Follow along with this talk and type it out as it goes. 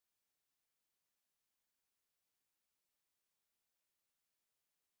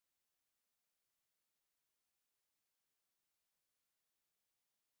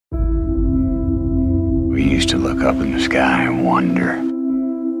look up in the sky and wonder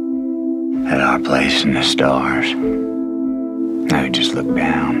at our place in the stars. I would just look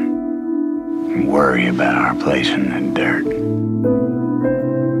down and worry about our place in the dirt.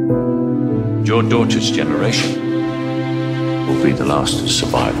 Your daughter's generation will be the last to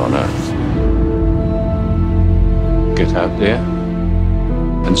survive on Earth. Get out there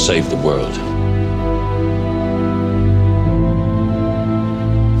and save the world.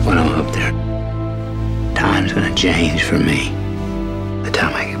 When I'm up there, time's gonna change for me. By the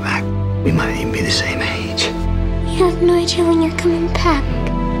time I get back, we might even be the same age. You have no idea when you're coming back.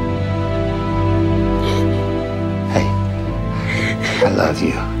 Hey, I love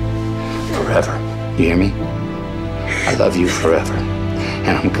you forever. You hear me? I love you forever,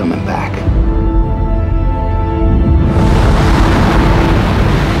 and I'm coming back.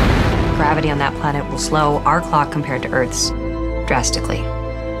 Gravity on that planet will slow our clock compared to Earth's drastically.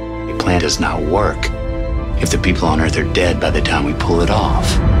 The plan does not work if the people on Earth are dead by the time we pull it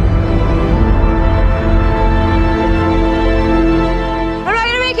off. I'm not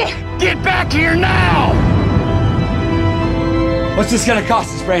gonna make it! Get back here now! What's this gonna cost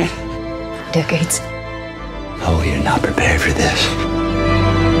us, Fran? Decades. Oh, you're not prepared for this.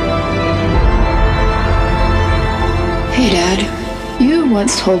 Hey, Dad. You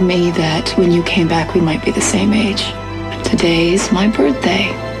once told me that when you came back, we might be the same age. Today's my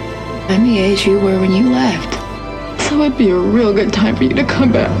birthday. I'm the age you were when you left. So it'd be a real good time for you to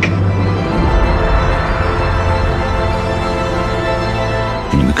come back.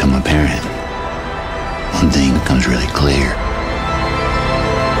 When you become a parent, one thing becomes really clear.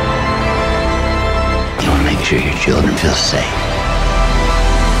 You want to make sure your children feel safe.